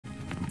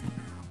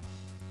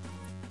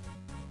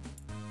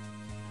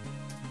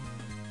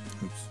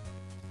Oops.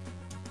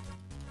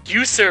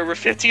 You, sir, were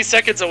 15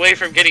 seconds away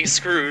from getting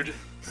screwed.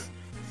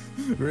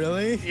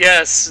 Really?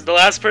 Yes, the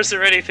last person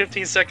ready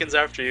 15 seconds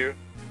after you.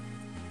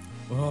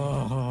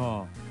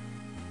 Oh.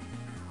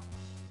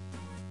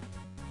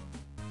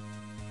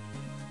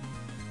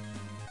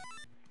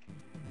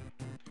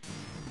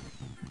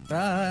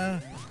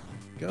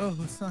 Go,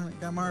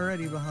 Sonic. I'm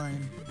already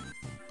behind.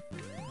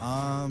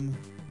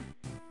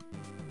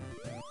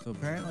 So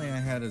apparently I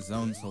had a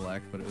zone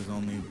select, but it was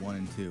only 1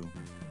 and 2.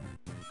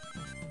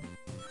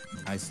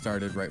 I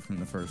started right from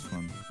the first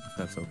one, if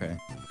that's okay.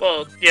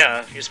 Well,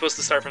 yeah, you're supposed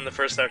to start from the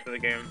first act of the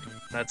game.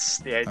 That's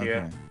the idea.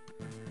 Okay.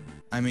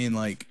 I mean,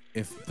 like,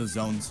 if the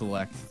zone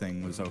select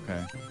thing was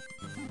okay.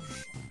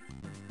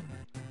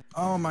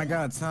 Oh my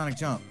god, Sonic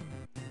jump.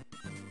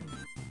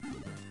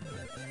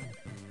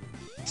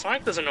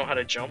 Sonic doesn't know how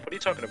to jump. What are you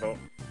talking about?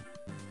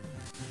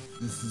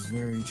 This is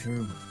very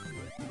true.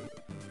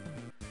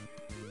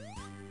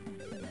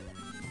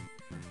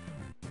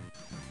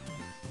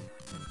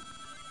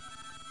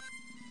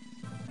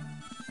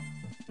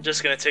 I'm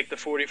just gonna take the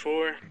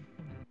 44.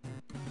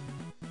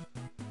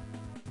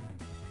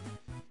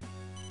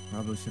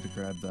 Probably should have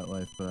grabbed that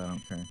life, but I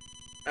don't care.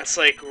 That's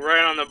like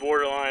right on the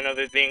borderline of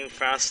it being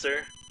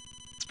faster.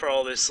 It's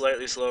probably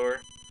slightly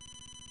slower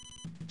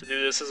to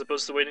do this as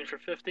opposed to waiting for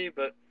 50,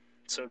 but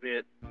so be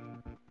it.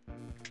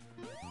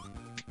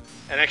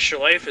 An extra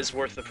life is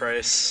worth the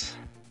price.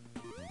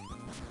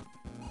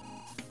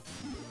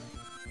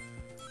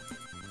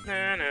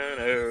 No, no,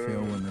 no.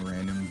 Feel when the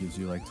random gives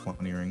you like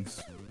 20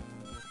 rings.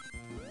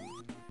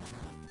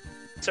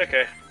 It's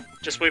okay.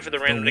 Just wait for the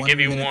random to give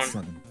you one.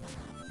 7.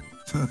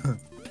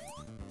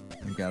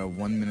 I got a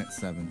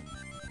 1:07.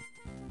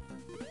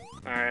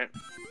 Alright.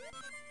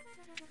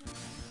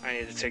 I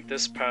need to take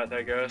this path,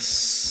 I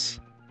guess.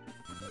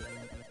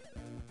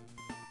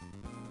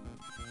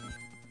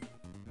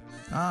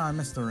 Ah, I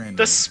missed the random.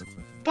 The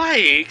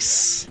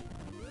spikes!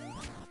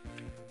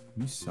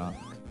 You suck.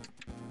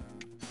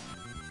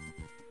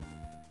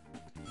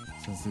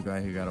 Says the guy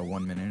who got a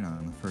 1 minute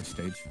on the first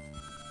stage.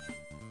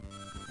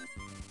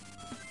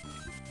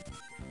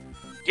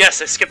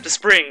 Yes, I skipped a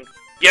spring!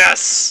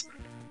 Yes!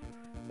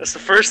 That's the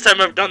first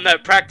time I've done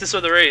that practice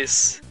with a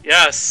race.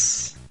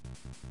 Yes!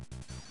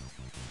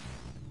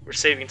 We're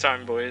saving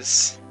time,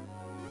 boys.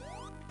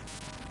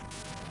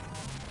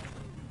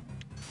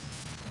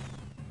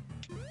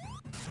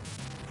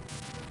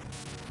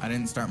 I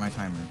didn't start my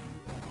timer.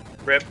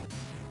 Rip.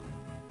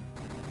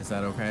 Is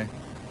that okay?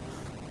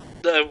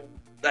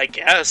 I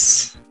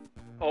guess.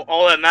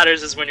 All that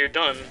matters is when you're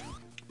done.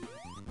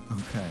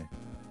 Okay.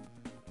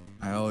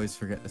 I always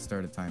forget to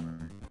start a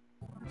timer.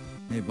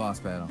 Hey, boss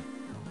battle.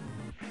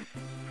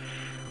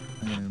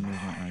 I'm gonna move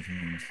my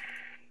items.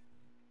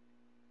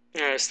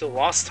 Yeah, I still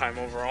lost time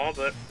overall,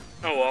 but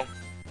oh well.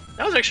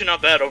 That was actually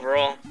not bad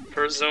overall.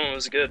 First zone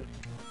was good.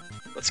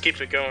 Let's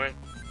keep it going.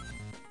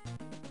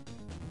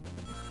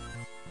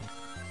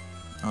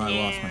 Oh, I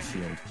lost my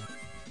shield.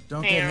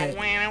 Don't get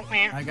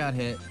hit. I got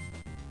hit.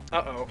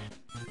 Uh-oh.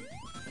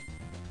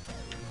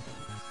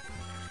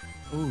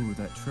 Ooh,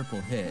 that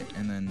triple hit,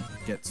 and then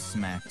get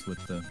smacked with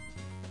the...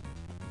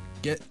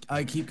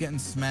 I keep getting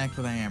smacked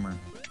with a hammer.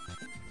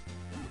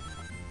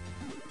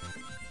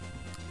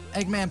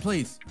 Eggman,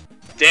 please!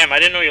 Damn, I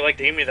didn't know you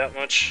liked Amy that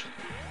much.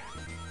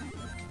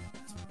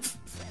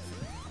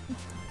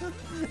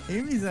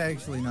 Amy's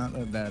actually not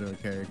that bad of a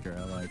character,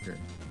 I like her.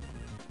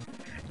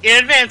 In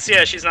advance,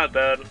 yeah, she's not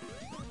bad.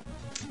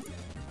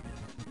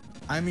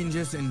 I mean,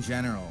 just in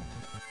general.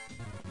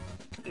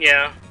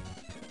 Yeah.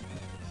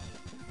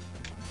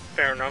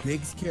 Fair enough.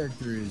 Big's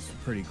character is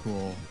pretty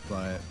cool,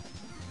 but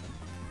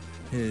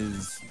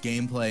his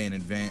gameplay and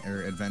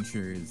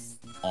adventure is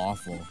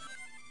awful.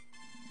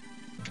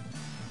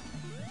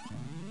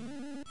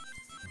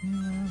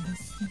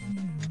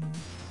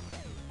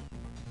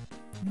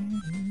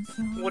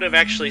 Would have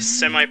actually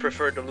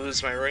semi-preferred to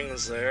lose my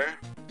rings there.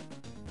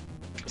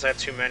 Because I have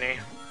too many.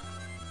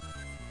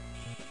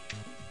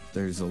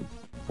 There's a...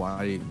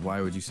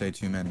 Why would you say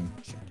too many?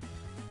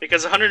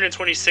 Because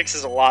 126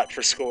 is a lot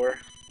for score.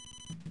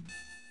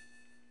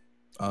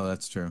 Oh,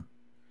 that's true.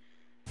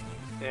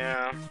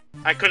 Yeah.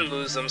 I couldn't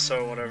lose them,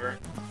 so whatever.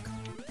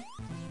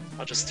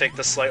 I'll just take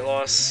the slight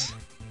loss.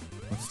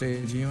 What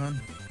stage are you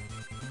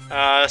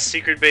on?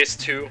 Secret Base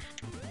 2.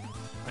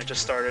 I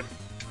just started.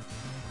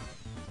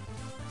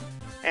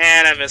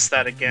 And I missed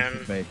that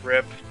again.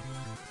 Rip.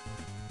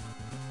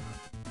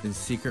 Is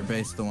Secret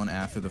Base the one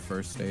after the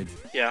first stage?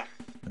 Yeah.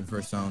 The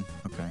first zone?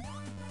 Okay.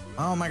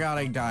 Oh my god,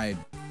 I died.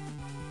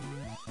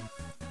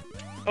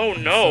 Oh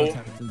no!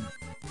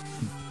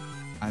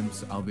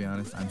 I'll be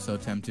honest, I'm so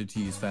tempted to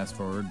use fast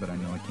forward, but I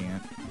know I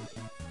can't.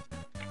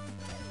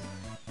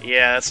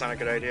 Yeah, that's not a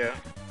good idea.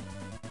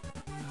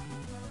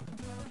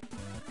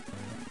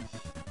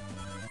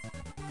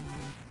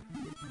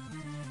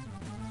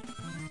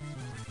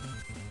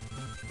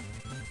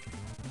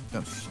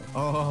 Oh, shit.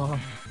 Oh,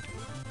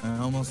 I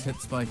almost hit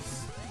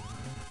spikes.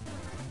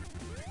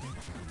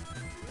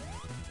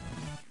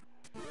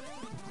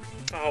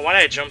 Oh, why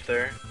did I jump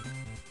there?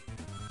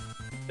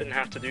 Didn't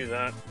have to do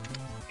that.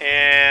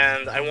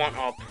 And I want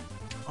up.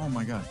 Oh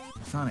my god.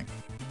 Sonic.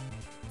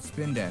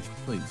 Spin dash,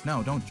 please.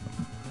 No, don't jump.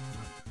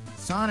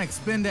 Sonic,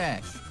 spin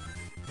dash.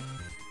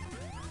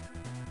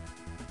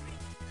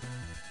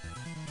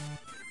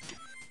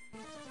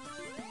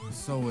 I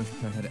so wish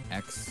I had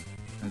X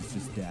as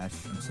just dash.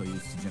 I'm so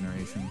used to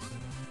generations.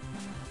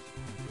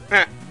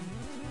 Heh.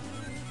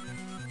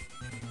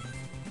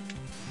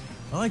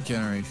 I like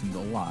generations a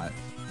lot.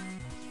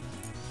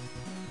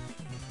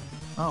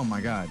 Oh my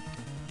god.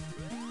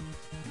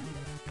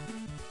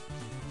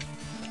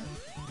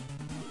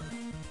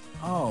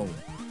 Oh.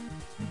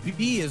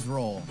 B is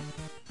roll.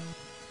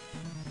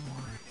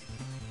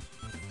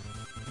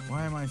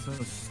 Why am I so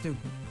stupid?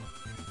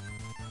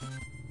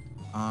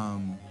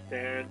 Dun,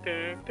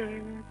 dun,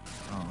 dun.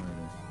 Oh, there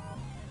it is.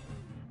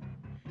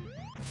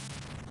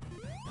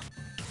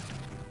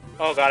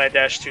 Oh god, I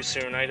dashed too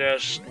soon. I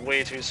dashed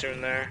way too soon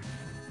there.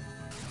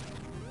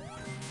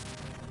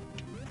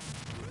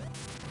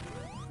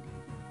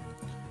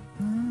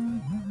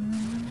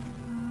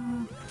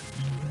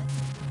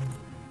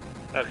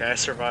 Okay, I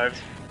survived.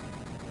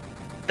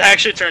 That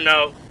actually turned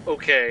out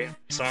okay,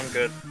 so I'm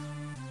good.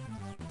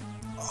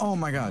 Oh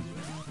my god.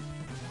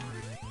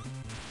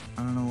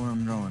 I don't know where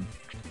I'm going.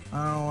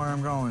 I don't know where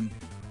I'm going.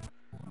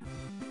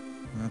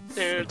 That's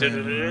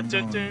apparently where I'm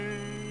going.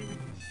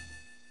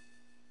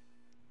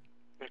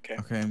 Okay.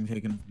 Okay, I'm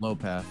taking low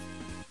path.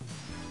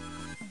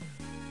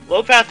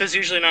 Low path is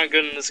usually not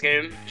good in this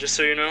game, just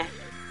so you know.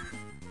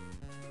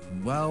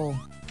 Well,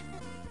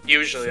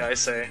 Usually, I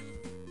say.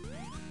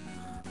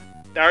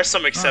 There are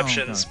some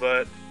exceptions,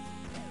 but...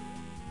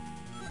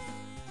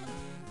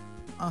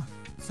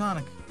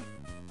 Sonic.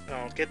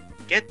 Oh,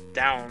 get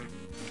down.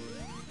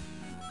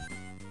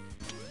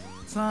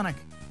 Sonic.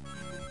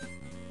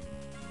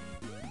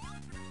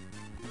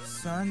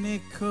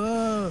 Sonic.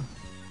 Let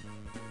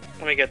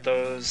me get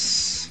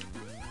those...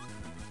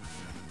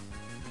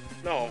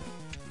 No.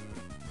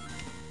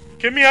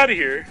 Get me out of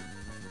here.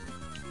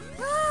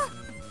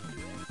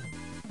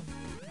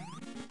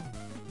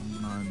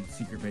 I'm on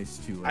Secret Base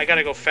 2. I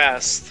gotta go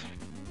fast.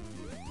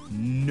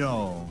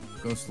 No.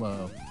 Go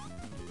slow.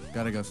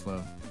 Gotta go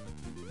slow.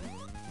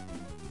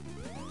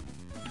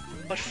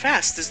 But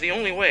fast is the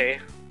only way.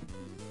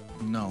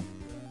 No.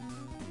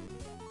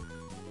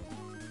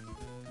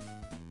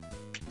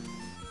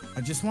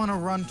 I just want to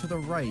run to the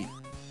right.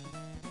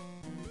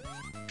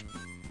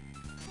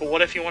 But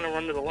what if you want to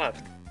run to the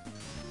left?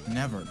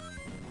 Never.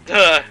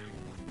 Duh.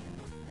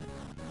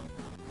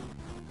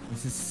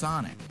 This is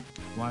Sonic.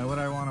 Why would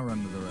I want to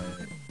run to the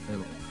right?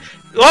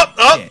 Oh,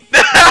 oh.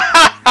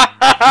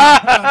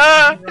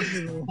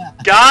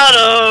 Got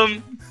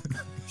him!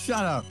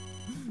 Shut up.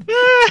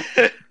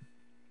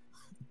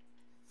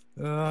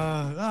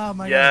 Oh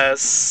my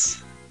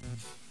yes.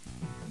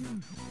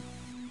 god.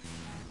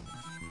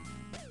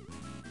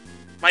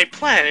 My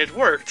plan, it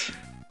worked.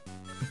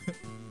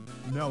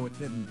 No, it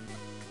didn't.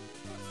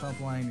 Stop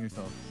lying to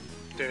yourself.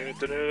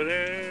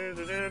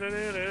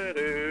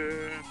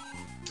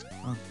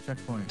 Oh,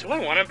 checkpoint. Do I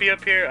want to be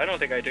up here? I don't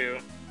think I do.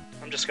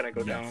 I'm just gonna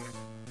go down.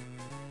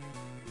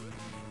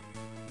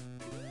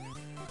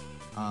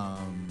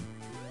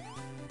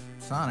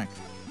 Sonic.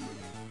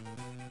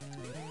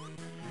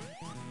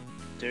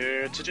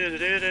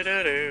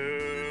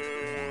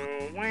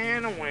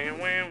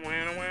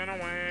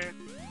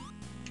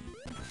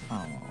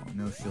 Oh,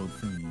 no shield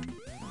for me.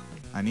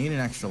 I need an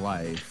extra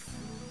life.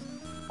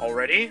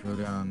 Already? Go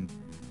down.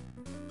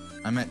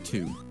 I'm at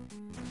 2.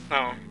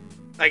 Oh.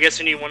 I guess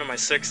you need one of my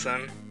 6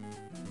 then.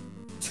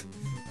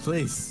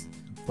 Please,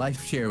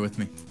 life share with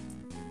me.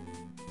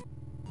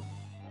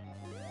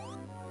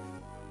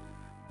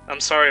 I'm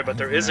sorry, but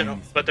there isn't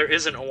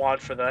a WAD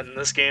for that in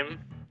this game.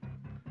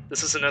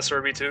 This is an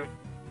SRB2.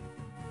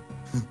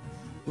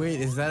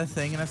 Wait, is that a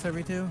thing in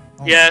SRB2?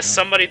 Oh yeah,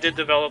 somebody did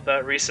develop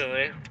that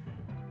recently.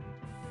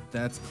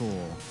 That's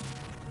cool.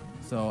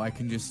 So I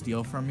can just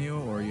steal from you,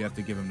 or you have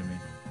to give them to me?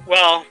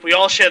 Well, we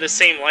all share the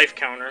same life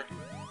counter.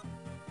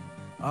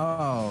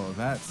 Oh,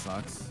 that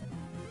sucks.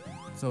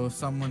 So if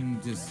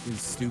someone just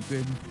is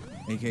stupid,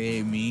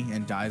 aka me,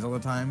 and dies all the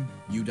time,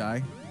 you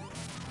die?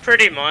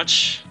 Pretty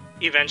much.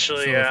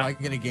 Eventually, so yeah. if I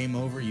get a game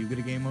over, you get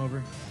a game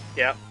over?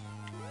 Yeah.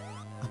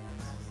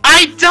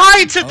 I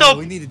died to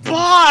the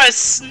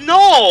boss!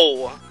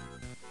 No!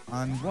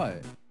 On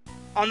what?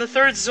 On the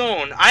 3rd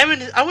zone.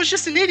 I was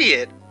just an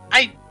idiot.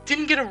 I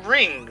didn't get a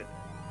ring.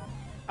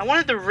 I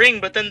wanted the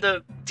ring, but then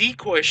the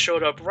decoy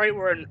showed up right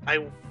where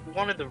I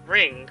wanted the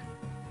ring.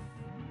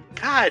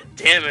 God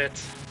damn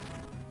it.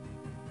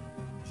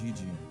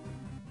 GG.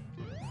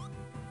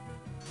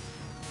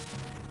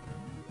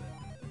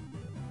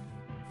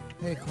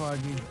 Hey,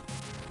 Quaggy.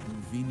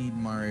 We need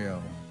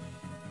Mario.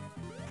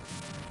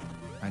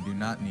 I do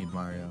not need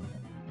Mario.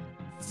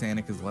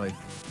 Sonic is life.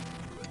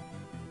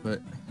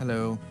 But,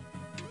 hello.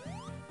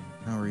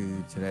 How are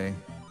you today?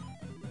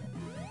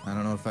 I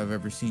don't know if I've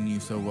ever seen you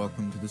so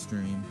welcome to the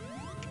stream.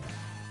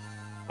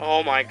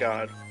 Oh my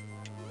god.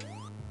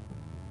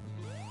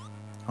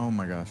 Oh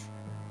my gosh.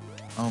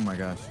 Oh my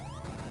gosh.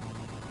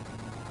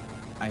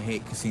 I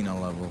hate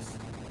casino levels.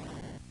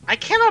 I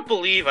cannot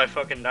believe I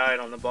fucking died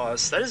on the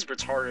boss. That is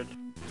retarded.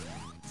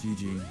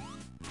 GG.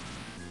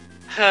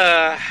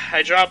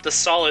 I dropped a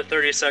solid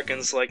 30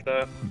 seconds like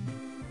that.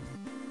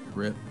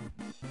 Rip.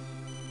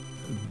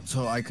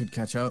 So I could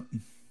catch up.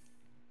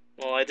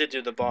 Well, I did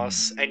do the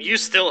boss, and you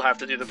still have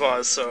to do the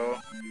boss, so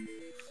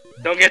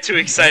don't get too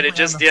excited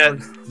just yet.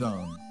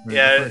 Zone,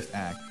 yeah, the first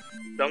act.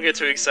 Don't get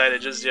too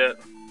excited just yet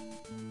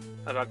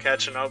about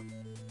catching up.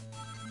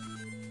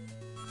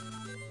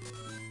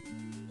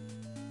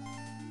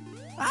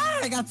 Ah,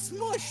 I got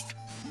smushed.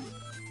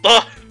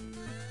 Ugh.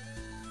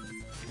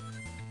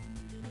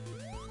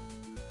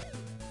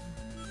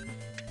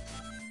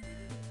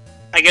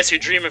 I guess your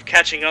dream of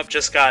catching up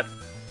just got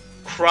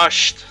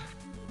crushed.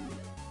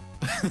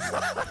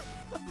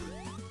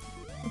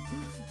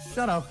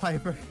 Shut up,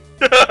 Piper.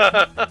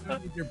 I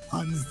don't need your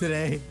puns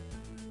today.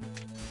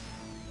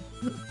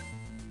 Your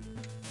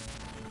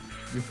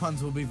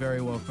puns will be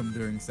very welcome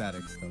during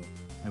statics, though.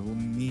 I will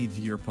need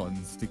your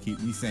puns to keep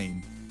me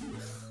sane.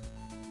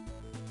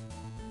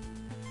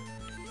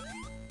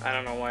 I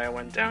don't know why I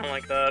went down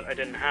like that. I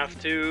didn't have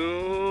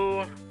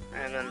to.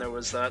 And then there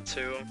was that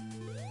too.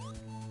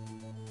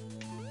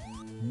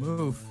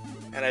 Move.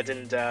 And I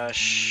didn't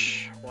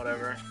dash.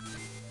 Whatever.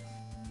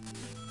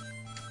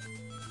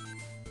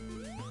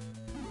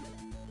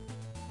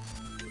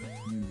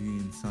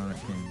 Eugene Sonic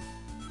King.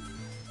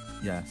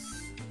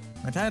 Yes.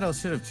 My title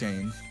should have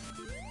changed.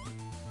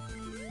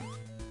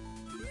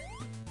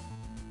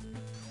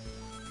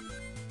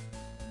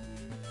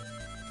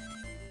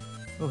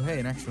 Oh, hey,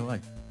 an extra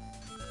life.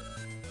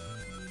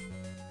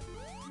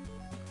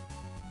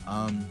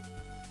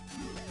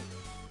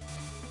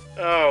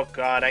 Oh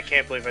god, I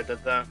can't believe I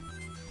did that.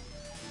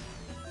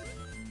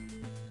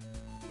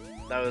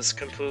 That was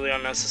completely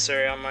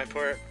unnecessary on my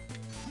part.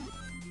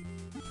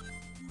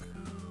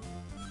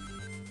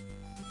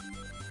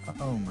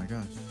 Oh my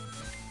gosh.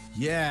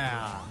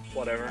 Yeah!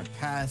 Whatever. I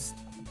passed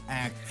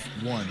Act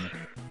 1.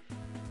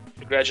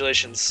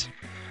 Congratulations.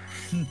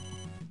 And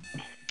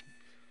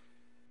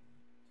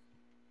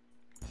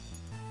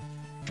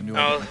do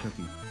I get my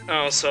cookie?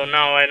 Oh, so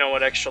now I know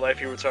what extra life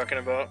you were talking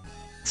about.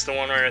 It's the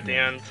one right at the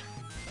end.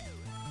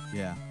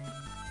 Yeah.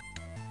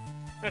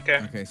 Okay.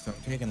 Okay, so I'm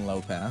taking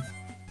low path.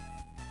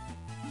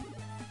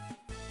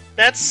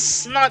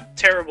 That's not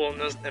terrible in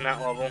that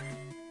level,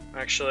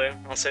 actually.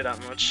 I'll say that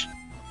much.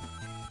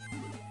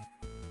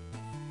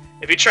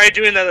 If you try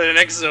doing that in the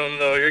next zone,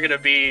 though, you're gonna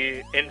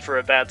be in for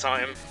a bad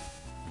time.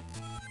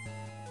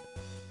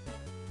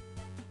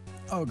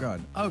 Oh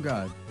god. Oh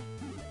god.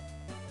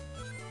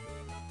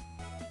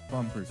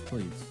 Bumpers,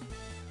 please.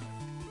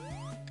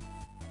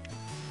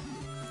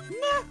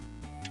 Nah.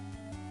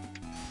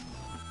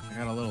 I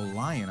got a little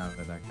lion out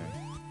of that guy.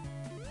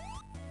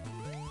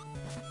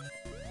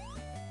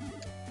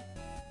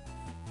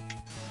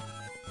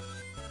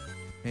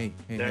 Hey,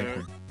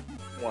 Hyper.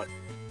 What?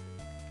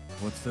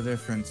 What's the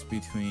difference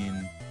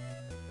between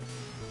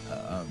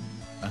a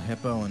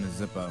hippo and a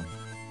zippo?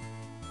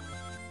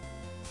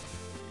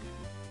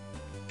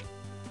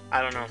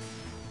 I don't know.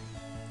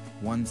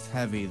 One's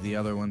heavy, the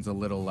other one's a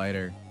little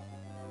lighter.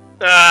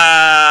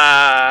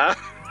 Ah!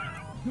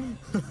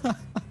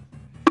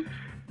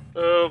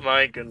 Oh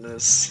my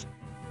goodness.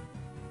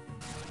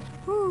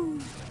 Woo.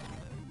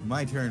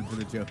 My turn for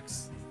the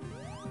jokes.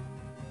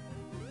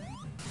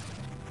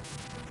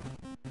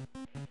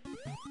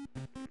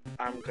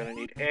 I'm gonna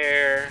need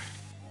air.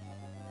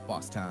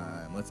 Boss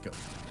time, let's go.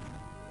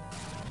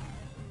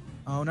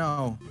 Oh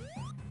no.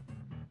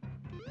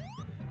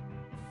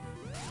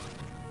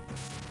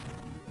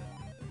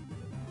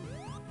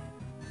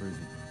 Where is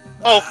he?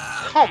 Oh,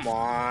 come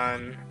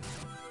on.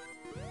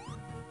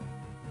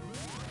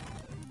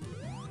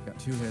 Got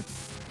 2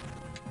 hits.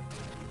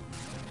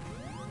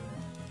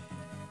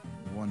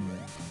 1 hit.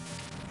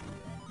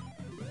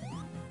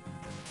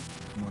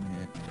 1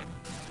 hit.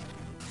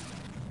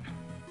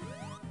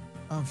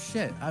 Oh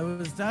shit, I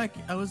was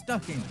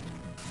ducking.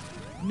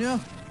 No.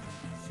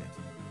 Shit.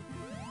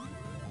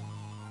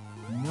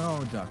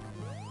 No duck.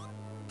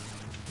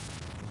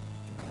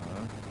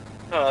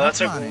 Oh, that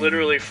took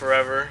literally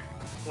forever.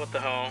 What the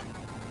hell?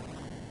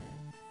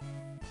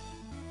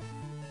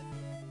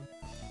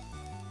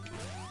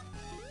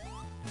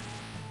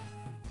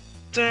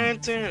 Dun,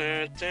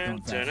 dun,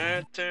 dun, dun,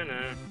 dun, dun,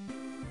 dun.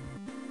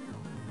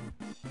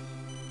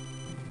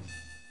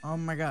 Oh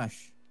my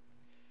gosh.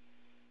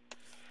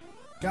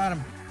 Got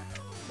him.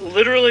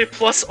 Literally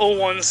plus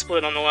 01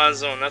 split on the last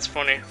zone. That's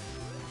funny.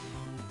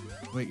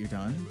 Wait, you're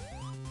done?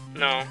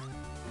 No.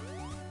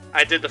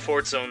 I did the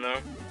fourth zone though.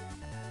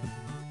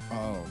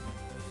 Oh.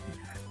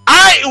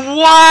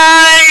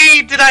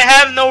 Why did I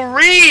have no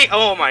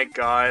Oh my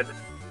god.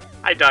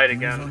 I died How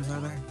many again. zones are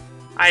there?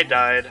 I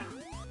died.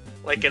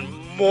 Like a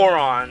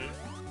moron.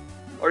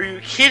 Are you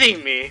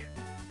kidding me?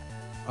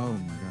 Oh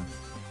my gosh.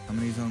 How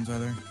many zones are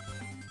there?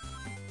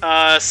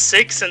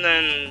 6 and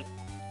then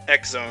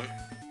X zone.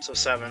 So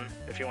 7,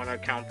 if you want to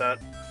count that.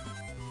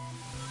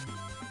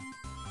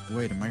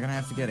 Wait, am I gonna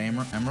have to get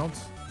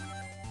emeralds?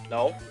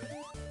 No.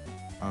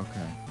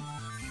 Okay.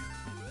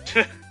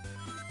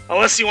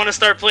 Unless you want to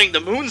start playing the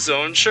Moon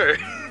Zone, sure.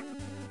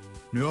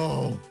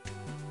 No.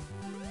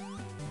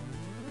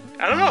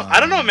 I don't know. I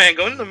don't know, man.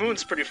 Going to the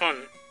moon's pretty fun.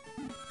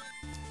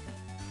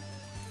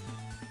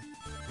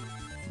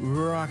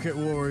 Rocket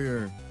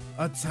Warrior,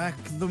 attack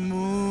the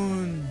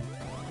moon.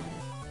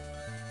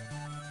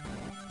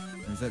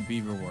 Or is that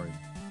Beaver Warrior?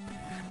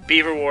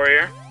 Beaver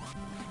Warrior.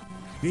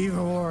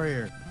 Beaver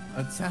Warrior,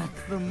 attack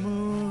the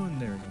moon.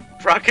 There we go.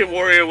 Rocket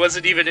Warrior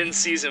wasn't even in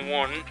Season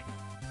 1.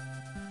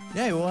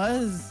 Yeah, it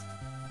was.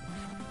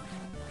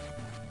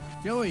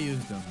 Joey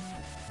used him.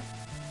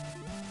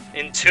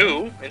 In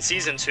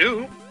Season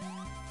 2.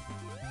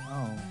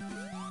 Oh.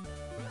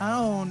 I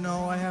don't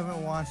know. I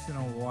haven't watched in a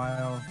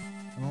while.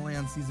 I'm only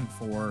on Season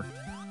 4.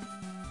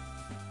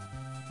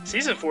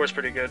 Season 4 is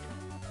pretty good.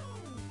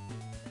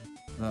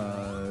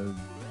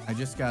 I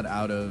just got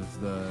out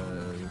of the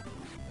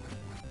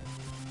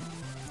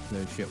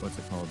shit. What's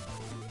it called?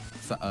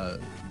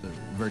 The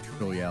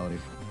virtual reality.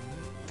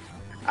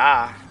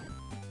 Ah.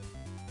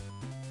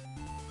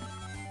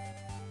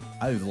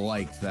 I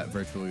liked that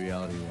virtual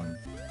reality one.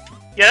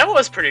 Yeah, that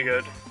was pretty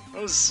good.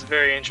 That was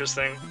very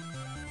interesting.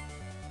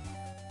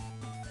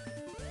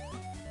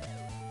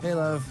 Hey,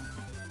 love.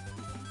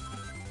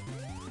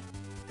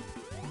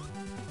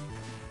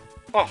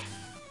 Oh.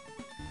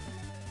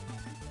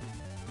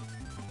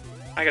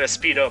 I gotta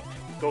speed up.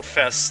 Go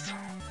fast.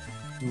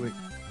 Do it.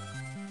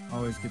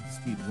 Always get the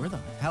speed. Where the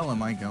hell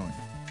am I going?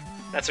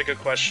 That's a good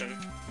question.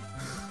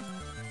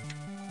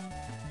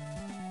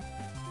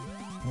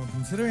 Well,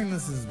 considering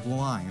this is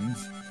blind...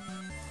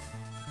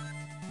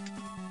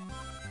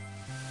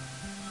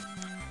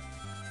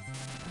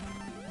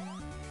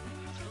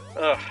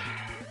 Ugh.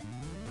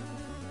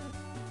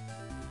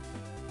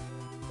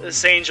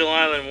 This Angel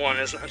Island 1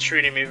 is not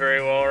treating me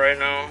very well right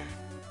now.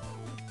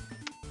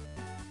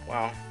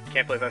 Wow.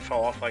 Can't believe I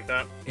fell off like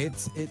that.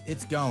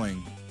 It's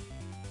going.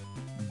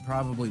 And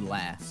probably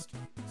last.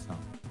 So.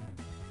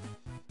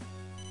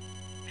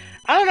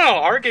 I don't know.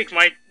 Arctic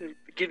might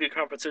give you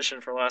competition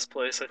for last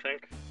place, I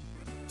think.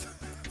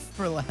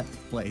 For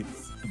last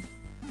place.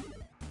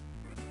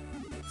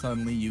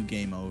 Suddenly you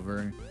game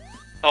over.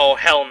 Oh,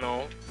 hell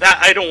no. That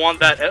I don't want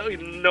that.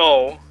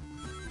 No.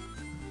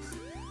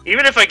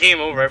 Even if I game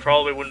over, I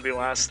probably wouldn't be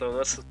last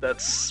though.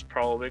 That's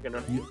probably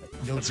gonna. You'll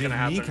that's give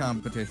gonna me happen.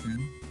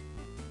 competition.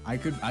 I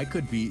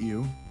could beat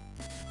you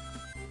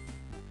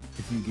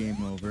if you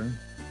game over.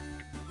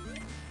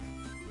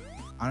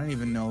 I don't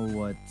even know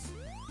what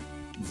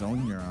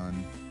zone you're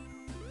on.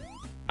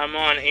 I'm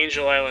on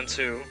Angel Island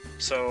 2,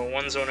 so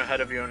one zone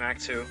ahead of you in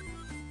Act 2.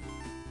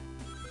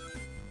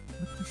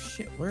 What the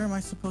shit? Where am I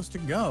supposed to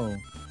go?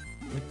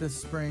 Let this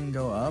spring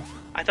go up?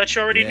 I thought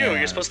you already knew. Yeah.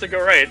 You're supposed to go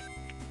right.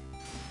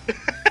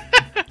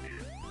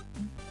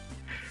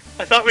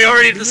 I thought we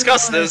already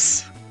discussed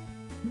this.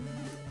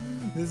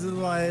 This is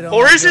why I don't.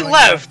 Or is it go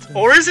left? left.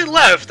 Or is it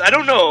left? I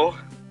don't know.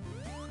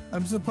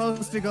 I'm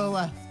supposed to go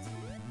left.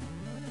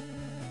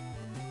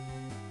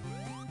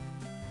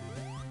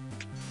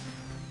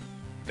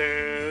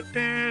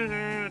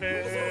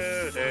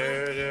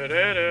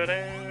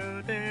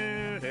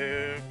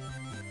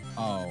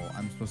 Oh,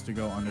 I'm supposed to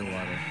go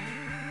underwater.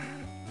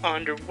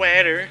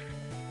 Underwater.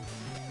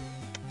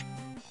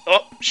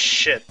 Oh,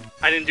 shit.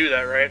 I didn't do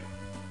that, right?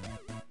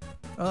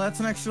 Oh, that's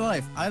an extra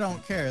life. I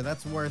don't care.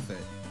 That's worth it.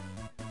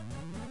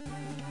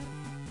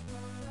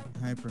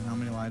 Hyper, how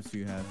many lives do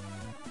you have?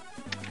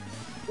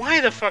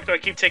 Why the fuck do I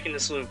keep taking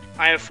this loop?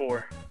 I have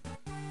 4.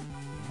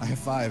 I have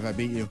 5. I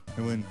beat you.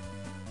 I win.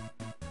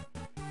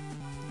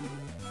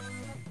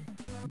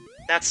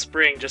 That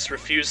spring just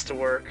refused to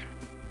work.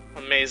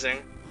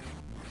 Amazing.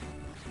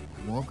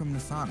 Welcome to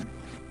Sonic.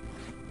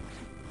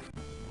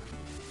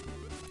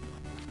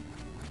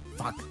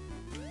 Fuck.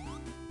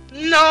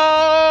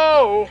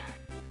 No!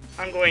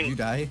 I'm going... Did you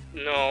die?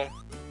 No.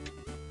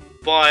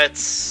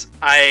 But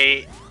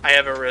I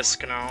have a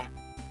risk now.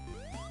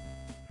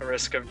 A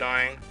risk of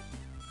dying.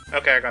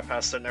 Okay, I got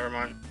past it, never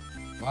mind.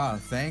 Wow,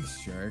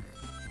 thanks, jerk.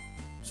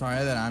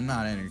 Sorry that I'm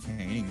not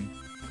entertaining.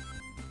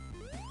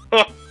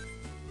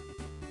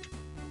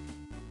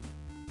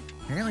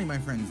 Apparently my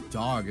friend's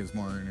dog is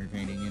more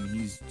entertaining and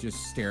he's just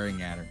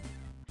staring at her.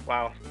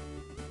 Wow.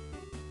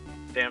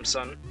 Damn,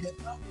 son. Get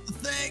up the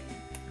thing!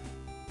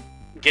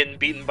 Getting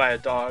beaten by a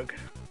dog.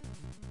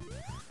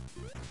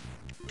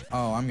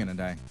 Oh, I'm gonna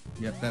die.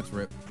 Yep, that's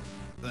rip.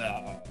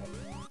 Ugh.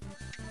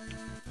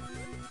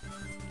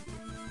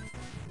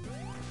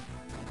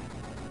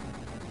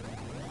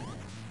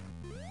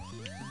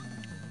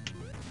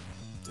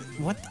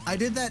 What? I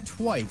did that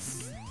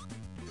twice.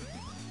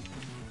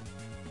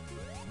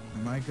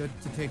 Am I good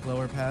to take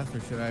lower path, or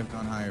should I have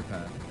gone higher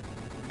path?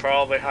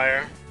 Probably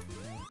higher.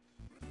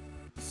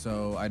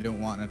 So I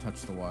don't want to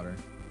touch the water.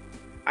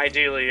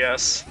 Ideally,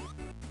 yes.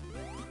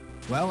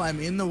 Well, I'm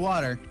in the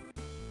water.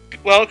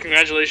 Well,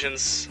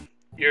 congratulations.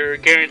 You're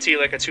guaranteed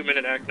like a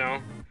 2-minute act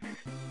now.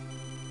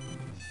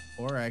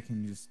 Or I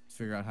can just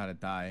figure out how to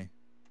die.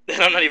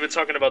 And I'm not even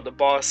talking about the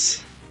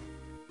boss.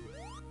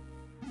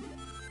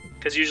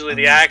 Because usually I'm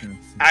the just act gonna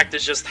see. act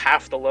is just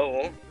half the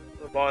level.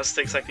 The boss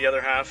takes like the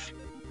other half.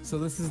 So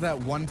this is that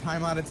 1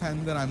 time out of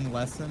 10 that I'm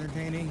less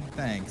entertaining?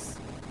 Thanks.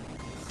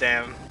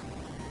 Damn.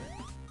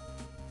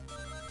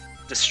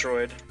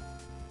 Destroyed.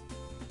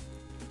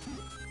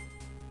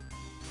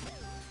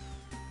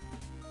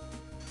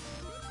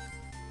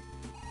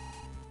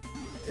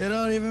 It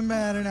don't even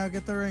matter now,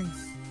 get the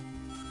rings.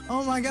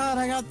 Oh my god,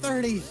 I got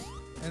 30!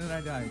 And then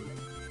I died.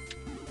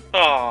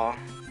 Aw.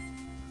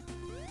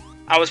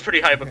 I was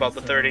pretty hype Okay, about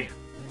the so- 30.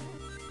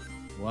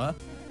 What?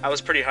 I was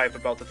pretty hype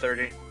about the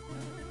 30.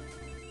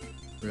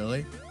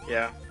 Really?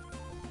 Yeah.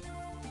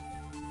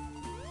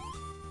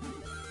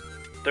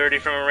 30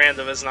 from a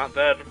random is not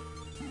bad.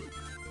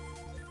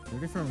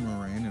 30 from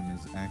a random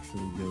is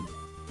actually good.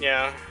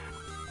 Yeah.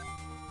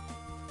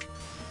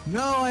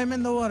 No, I'm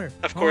in the water!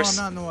 Of course.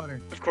 Oh, I'm not in the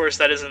water. Of course,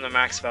 that isn't the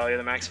max value.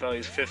 The max value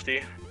is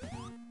 50.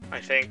 I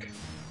think.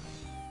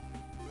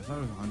 I thought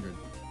it was 100.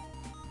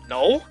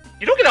 No?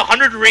 You don't get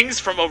 100 rings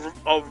from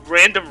a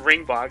random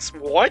ring box.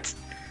 What?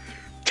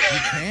 You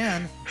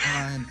can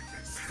on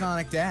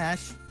Sonic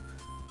Dash.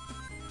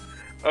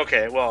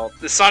 Okay, well,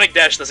 the Sonic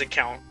Dash doesn't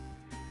count.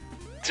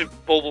 To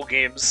mobile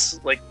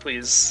games, like,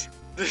 please.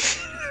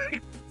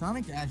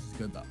 Sonic Dash is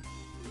good though.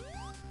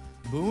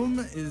 Boom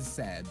is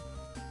sad.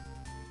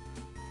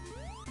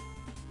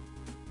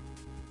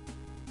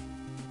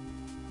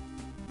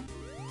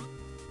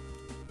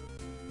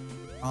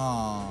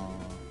 Aww.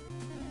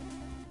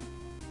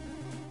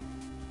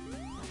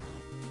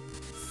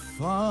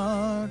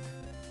 Fuck.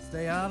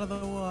 Stay out of the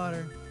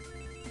water.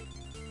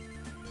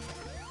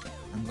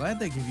 I'm glad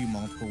they give you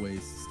multiple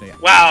ways to stay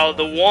out. Wow, of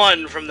the the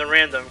water. one from the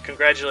random.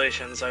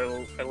 Congratulations. I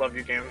love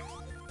you, game.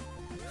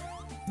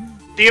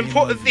 The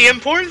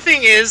important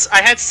thing is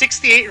I had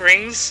 68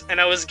 rings and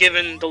I was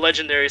given the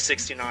legendary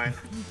 69.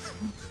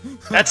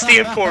 That's the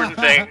important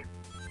thing.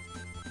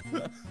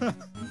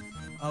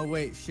 Oh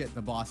wait, shit,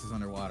 the boss is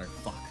underwater.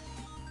 Fuck.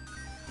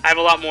 I have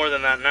a lot more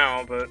than that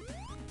now, but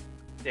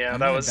yeah, I'm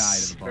that gonna was die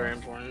to the very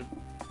boss. important.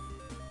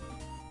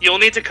 You'll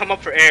need to come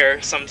up for air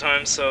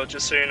sometimes, so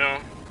just so you know.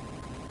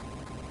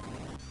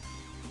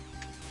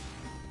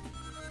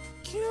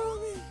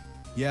 Kill me.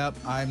 Yep,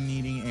 I'm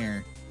needing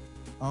air.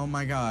 Oh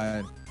my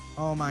god.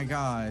 Oh my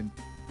god.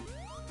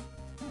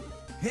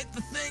 Hit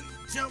the thing.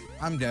 Jump.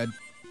 I'm dead.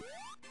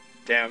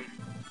 Damn. No,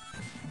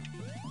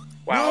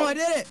 Wow. I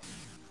did it.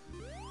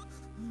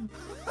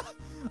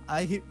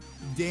 I hit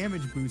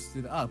damage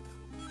boosted up.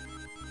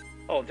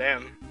 Oh,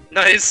 damn.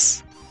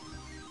 Nice.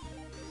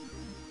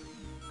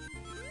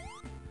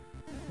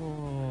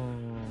 Oh.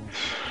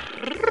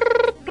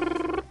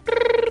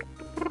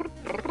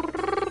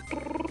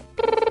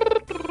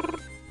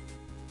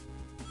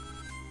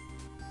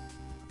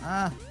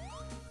 Ah,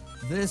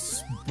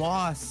 this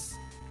boss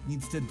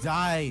needs to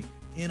die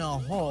in a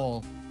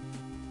hole.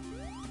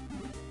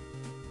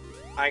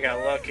 I got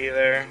lucky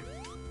there.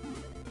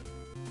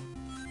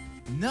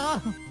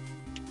 No.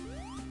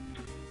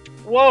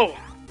 Whoa!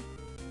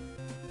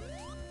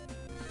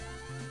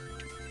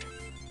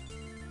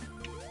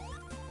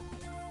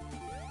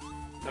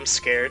 I'm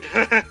scared.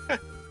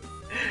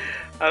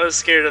 I was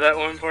scared of that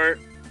one part.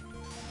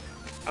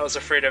 I was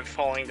afraid of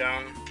falling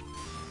down.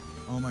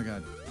 Oh my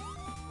god.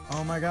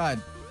 Oh my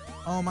god.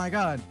 Oh my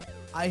god.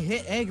 I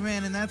hit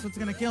Eggman and that's what's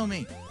gonna kill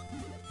me.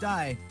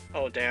 Die.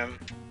 Oh, damn.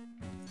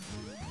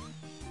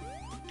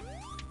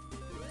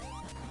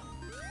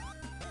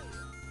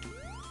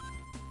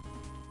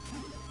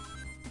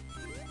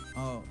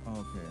 Oh,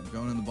 okay. I'm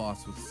going in the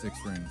boss with 6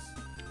 rings.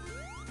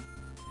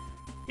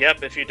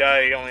 Yep, if you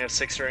die, you only have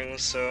 6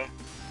 rings, so...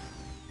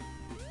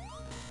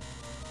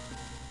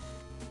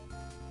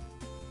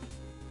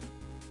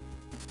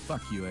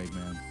 Fuck you,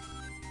 Eggman.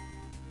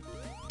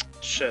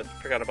 Shit,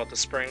 forgot about the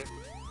spring.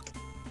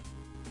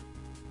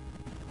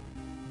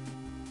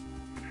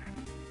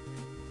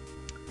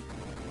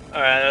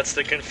 Alright, that's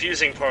the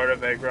confusing part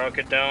of Egg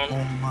Rocket Down.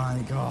 Oh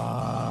my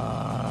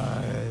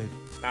god.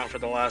 Now for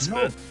the last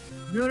No. bit.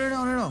 No, no,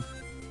 no, no, no.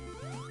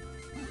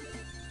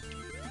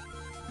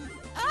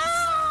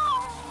 Ah!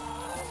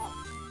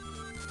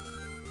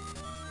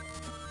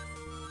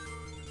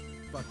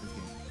 Fuck this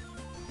game.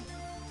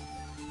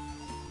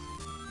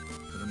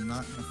 But I'm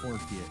not gonna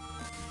force it.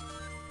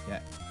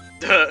 Yeah.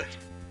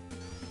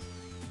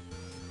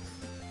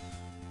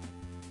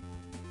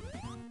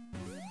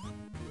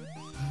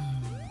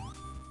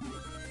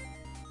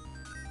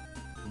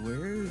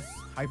 Where's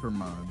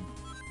Hypermon?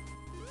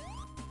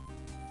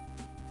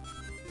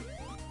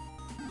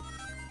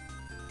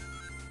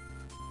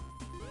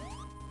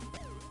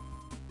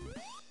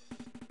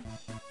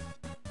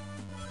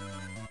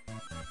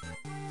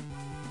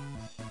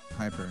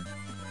 Hyper.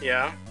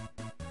 Yeah?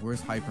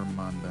 Where's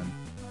Hypermon then?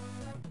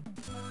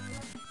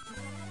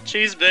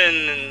 She's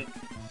been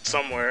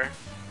somewhere.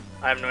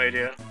 I have no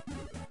idea.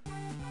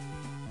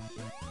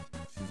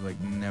 She's like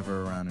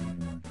never around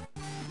anymore.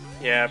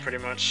 Yeah, pretty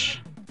much.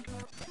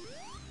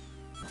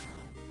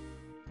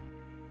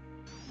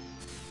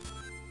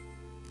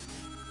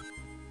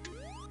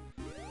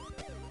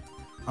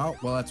 Oh,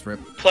 well that's rip.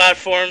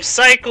 Platform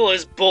cycle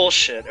is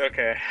bullshit.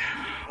 Okay.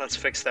 Let's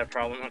fix that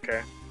problem.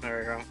 Okay. There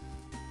we go.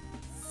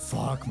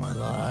 Fuck my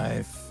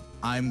life.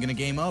 I'm gonna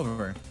game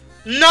over.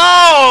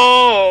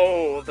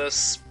 No!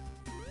 This.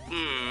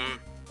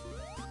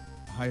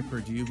 Hyper,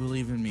 do you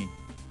believe in me?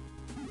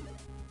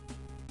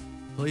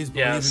 Please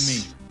believe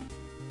Yes.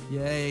 in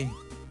me. Yay.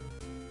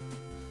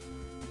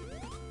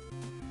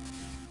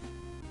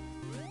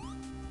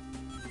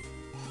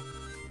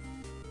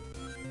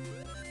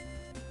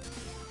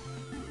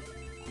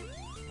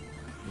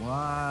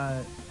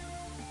 What?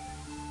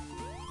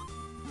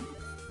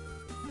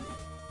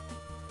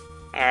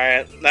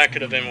 Alright, that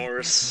could have been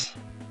worse.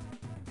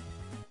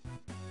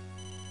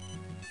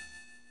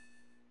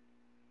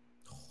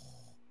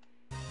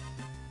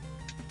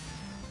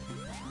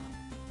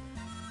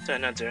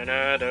 Not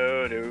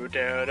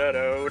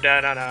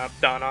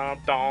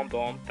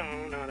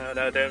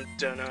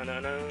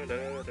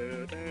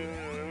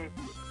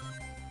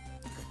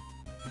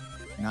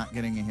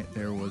getting a hit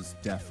there was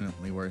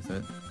definitely worth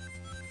it.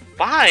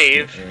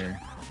 5? There.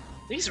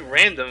 These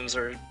randoms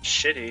are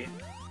shitty.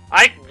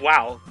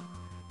 Wow.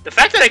 The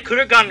fact that I could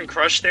have gotten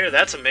crushed there,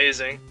 that's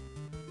amazing.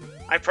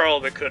 I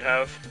probably could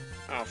have.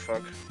 Oh,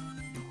 fuck.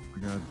 Oh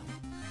my god.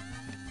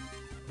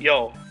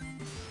 Yo.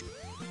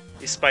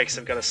 These spikes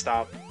have got to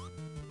stop.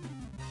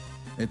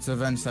 It's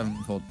Avenged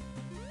Sevenfold.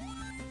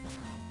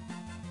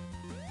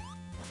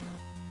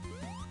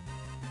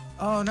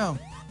 Oh no!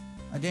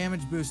 I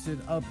damage boosted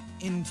up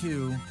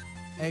into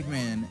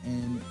Eggman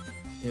and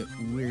it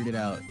weirded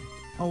out.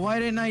 Oh, why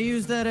didn't I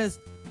use that as...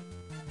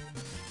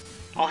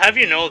 I'll have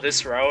you know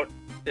this route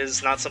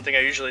is not something I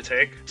usually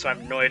take, so I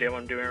have no idea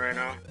what I'm doing right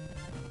now.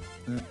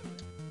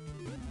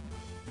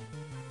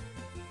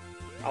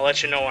 I'll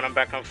let you know when I'm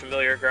back on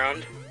familiar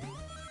ground.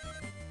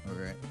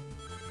 Okay.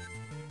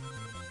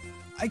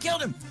 I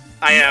killed him!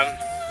 I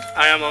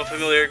am on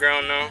familiar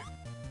ground now.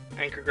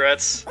 And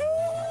congrats.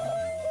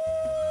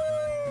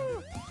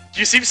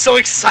 You seem so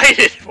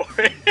excited for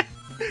it!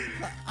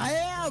 I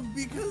am,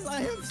 because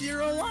I have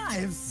 0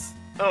 lives!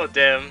 Oh,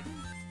 damn.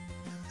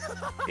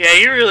 Yeah,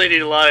 you really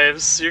need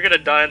lives. You're gonna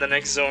die in the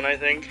next zone, I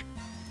think.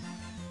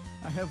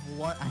 I had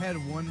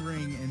 1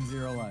 ring and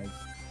 0 lives.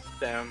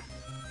 Damn.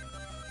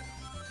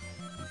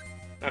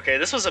 Okay,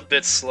 this was a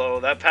bit slow.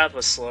 That path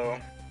was slow.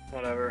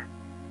 Whatever.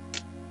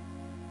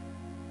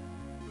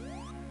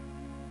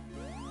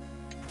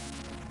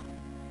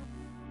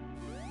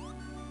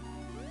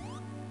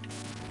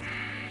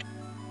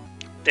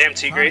 Damn,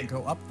 T-Great.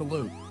 Go up the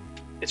loop.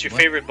 It's your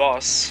What? favorite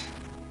boss.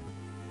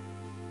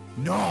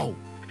 No!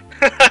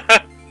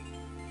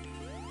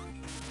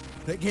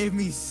 That gave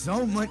me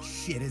so much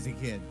shit as a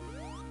kid.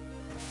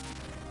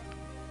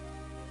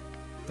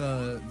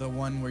 The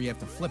one where you have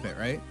to flip it,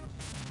 right?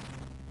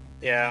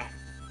 Yeah.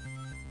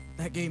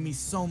 That gave me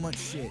so much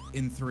shit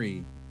in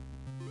 3.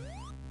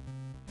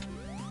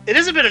 It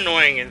is a bit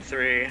annoying in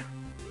 3.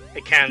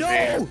 It can be.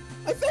 No!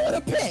 I fell in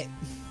a pit!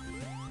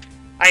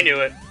 I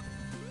knew it.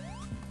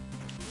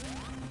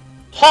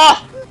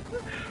 Ha!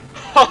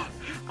 Ha!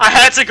 I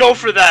had to go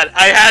for that.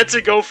 I had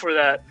to go for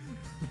that.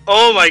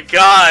 Oh my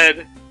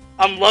god.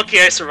 I'm lucky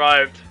I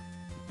survived.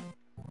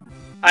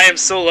 I am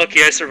so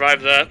lucky I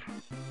survived that.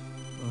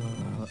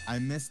 I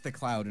missed the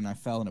cloud and I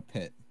fell in a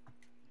pit.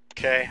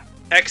 Okay.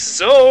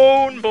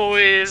 X-Zone,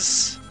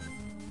 boys!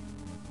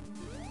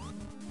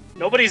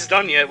 Nobody's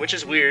done yet, which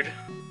is weird.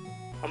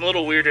 I'm a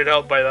little weirded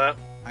out by that.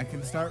 I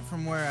can start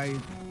from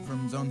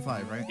from zone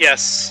 5, right?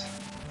 Yes.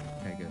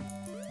 Okay, good.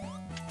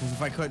 Because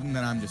if I couldn't,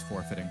 then I'm just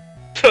forfeiting.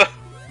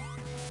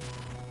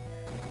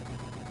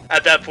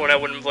 At that point, I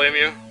wouldn't blame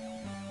you.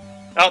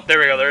 Oh, there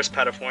we go. There's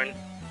Patafoin.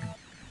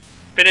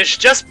 Finish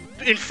just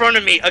in front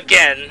of me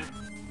again.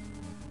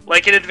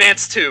 Like in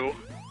Advance 2.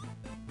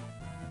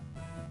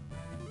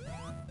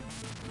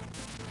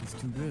 It's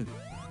too good.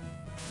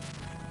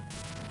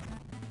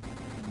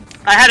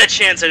 I had a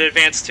chance at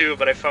Advance 2,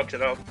 but I fucked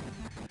it up.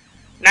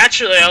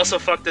 Naturally, I also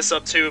fucked this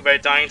up too by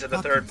dying to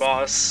the third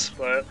boss,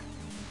 but...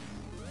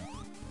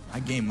 I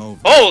game over.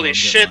 Holy I'm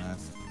shit! getting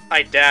last.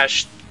 I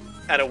dashed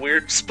at a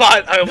weird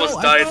spot. I almost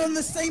No, died. I fell in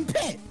the same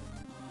pit!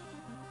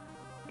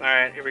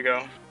 Alright, here we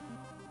go.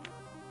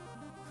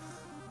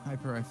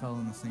 Hyper, I fell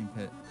in the same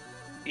pit.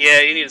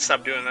 Yeah, you need to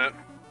stop doing that.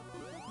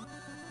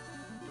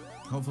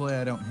 Hopefully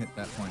I don't hit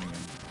that point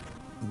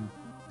again.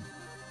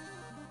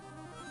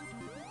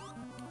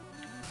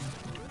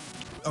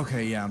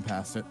 Okay, yeah, I'm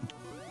past it.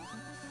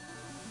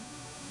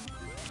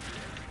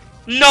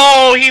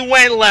 No, he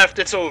went left.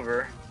 It's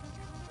over.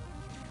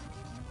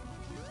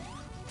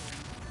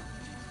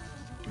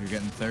 You're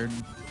getting third?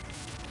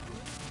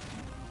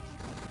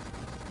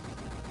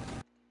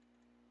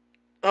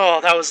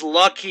 Oh, that was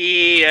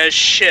lucky as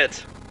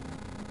shit.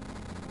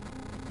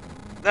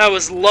 That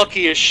was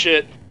lucky as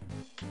shit.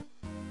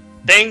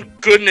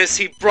 Thank goodness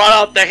he brought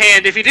out the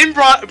hand. If he didn't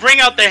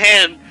bring out the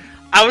hand,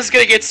 I was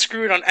gonna get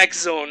screwed on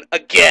X-Zone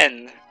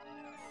again.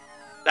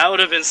 That would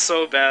have been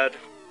so bad.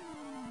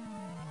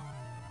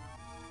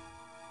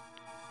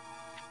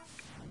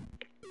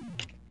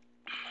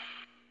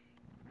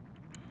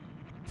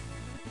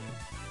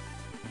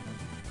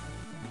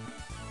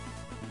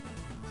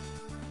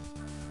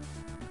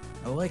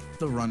 A like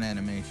the run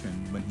animation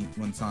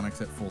when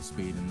Sonic's at full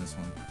speed in this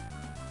one.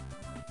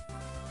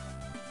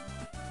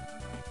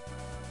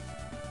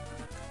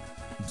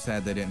 I'm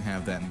sad they didn't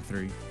have that in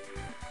 3.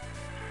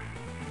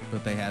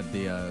 But they had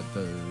the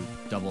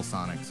double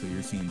Sonic, so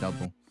you're seeing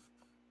double.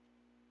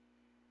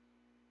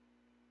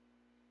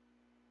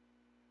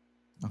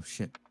 Oh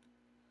shit.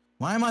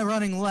 Why am I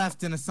running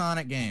left in a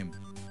Sonic game?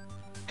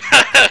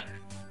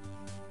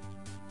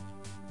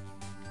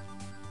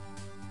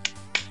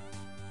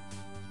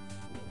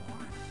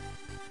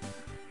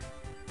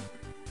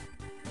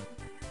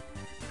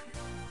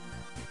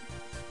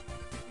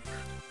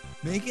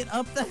 Make it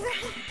up the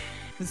hill!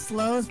 As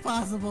slow as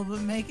possible,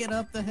 but make it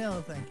up the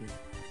hill, thank you.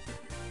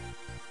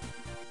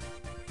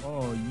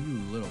 Oh,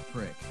 you little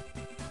prick.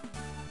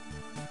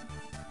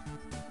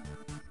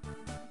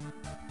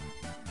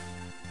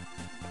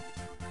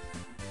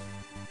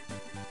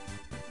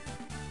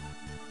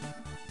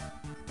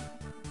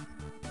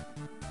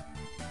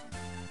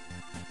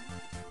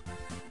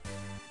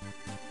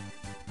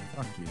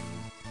 Fuck you.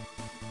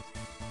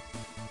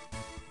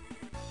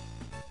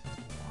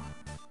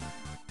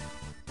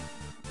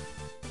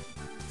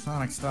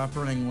 Sonic, stop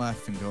running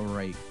left and go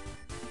right.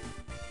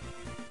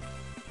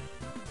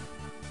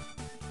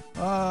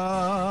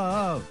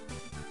 Oh!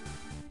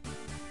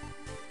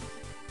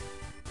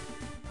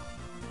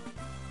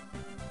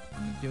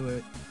 I'm gonna do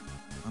it.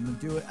 I'm gonna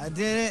do it. I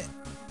did it!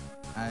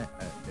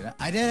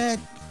 I did it!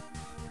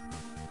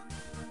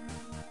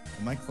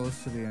 Am I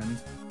close to the end?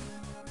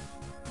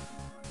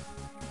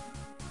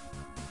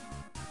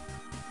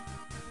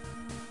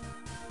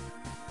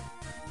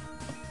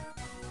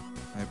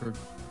 Hyper?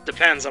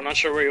 Depends, I'm not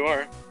sure where you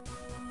are.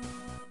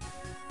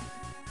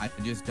 I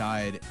just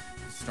died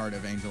start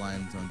of Angel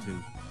Island Zone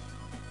 2.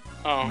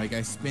 Oh. Like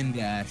I spin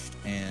dashed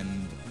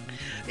and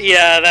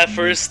yeah, that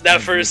first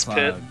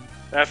pit.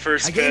 That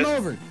first I pit. game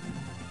over.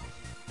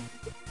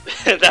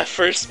 That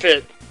first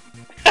pit.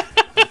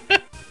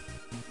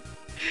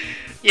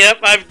 Yep,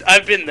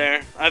 I've been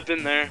there. I've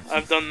been there.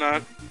 I've done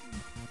that.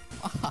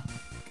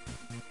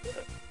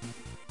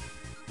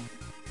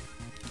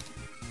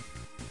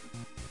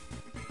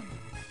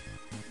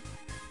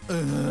 I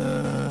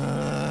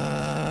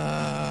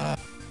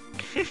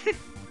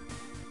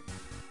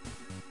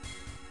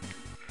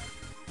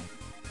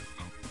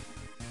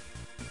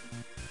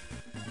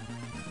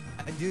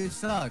do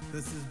suck.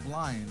 This is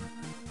blind.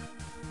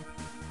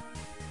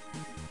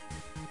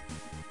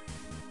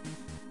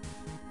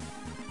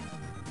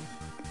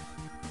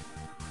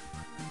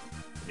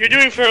 You're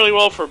doing fairly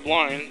well for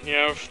blind. You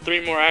have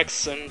 3 more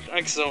X and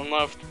X zone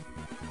left.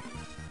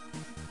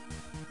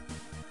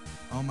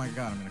 Oh my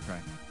god, I'm gonna cry.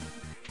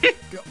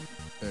 Go.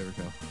 There we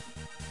go.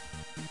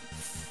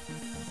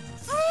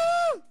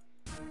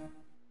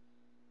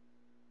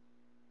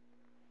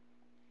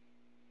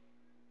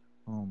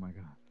 Oh my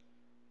god.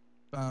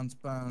 Bounce,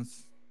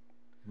 bounce.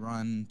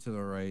 Run to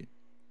the right.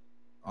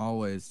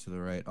 Always to the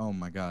right. Oh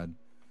my god.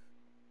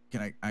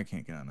 I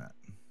can't get on that.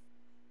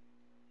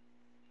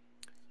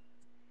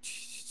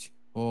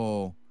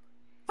 Oh.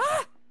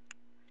 Ah!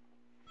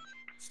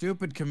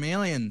 Stupid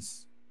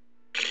chameleons.